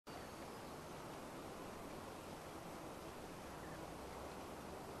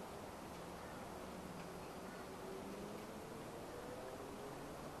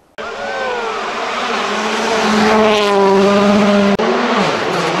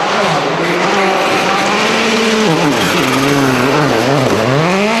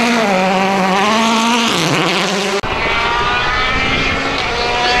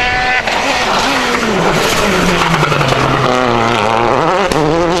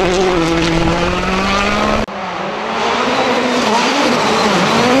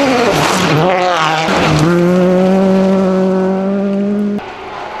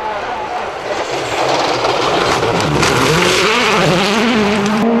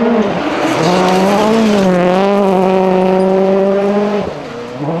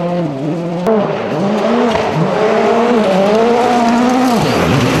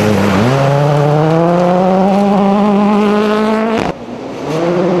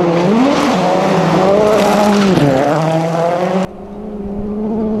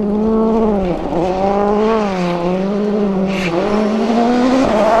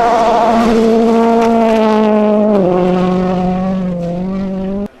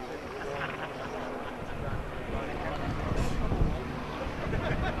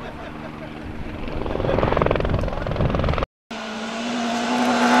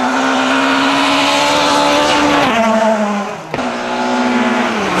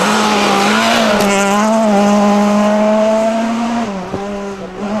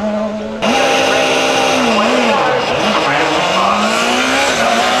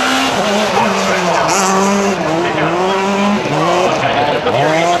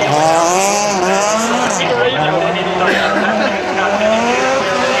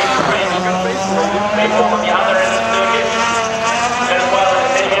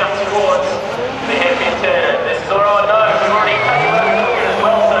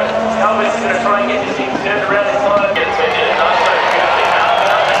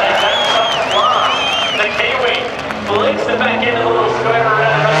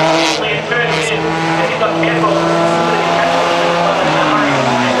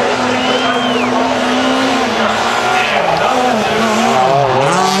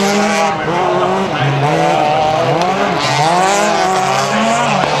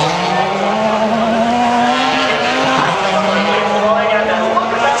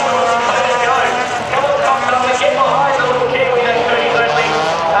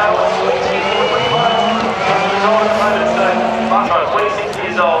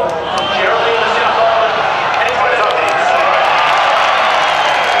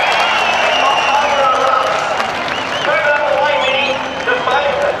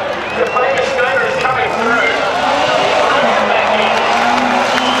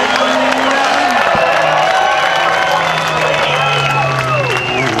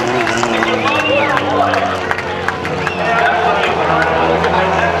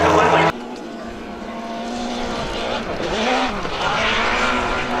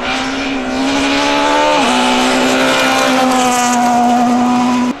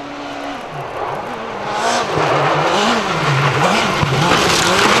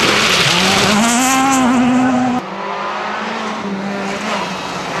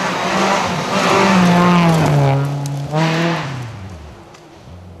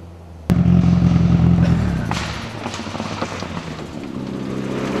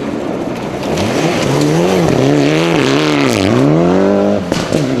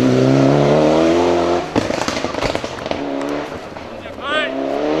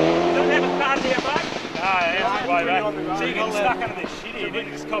So you get stuck under this shit here,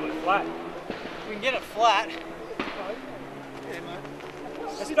 then just cover it flat. We can get it flat.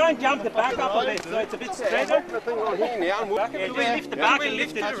 Just don't jump the back up a bit, so it's a bit straighter. Yeah, just lift the back and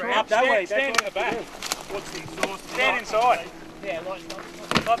lift it up that way. Stand in the back. What's the exhaust? Stand inside. Yeah,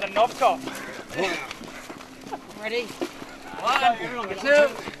 like the knob top. Ready? 1, 2,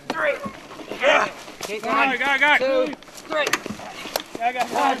 3. Yeah. Keep going. Go. 2, 3. Go.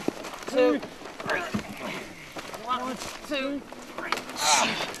 1, 2, 3. 1, 2, 3.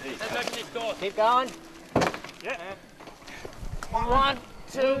 Keep going. Yeah. 1,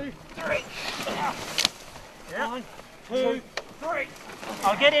 2, 3. Yeah. 1, 2, 3.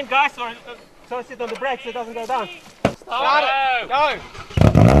 I'll get in, guys, so I sit on the brake so it doesn't go down. Start it. Go.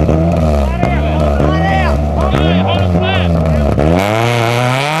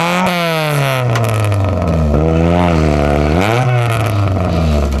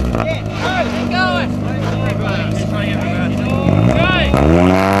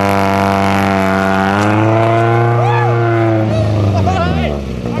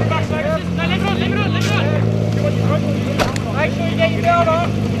 Make sure you get your belt on.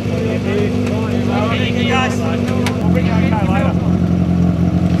 Okay, guys.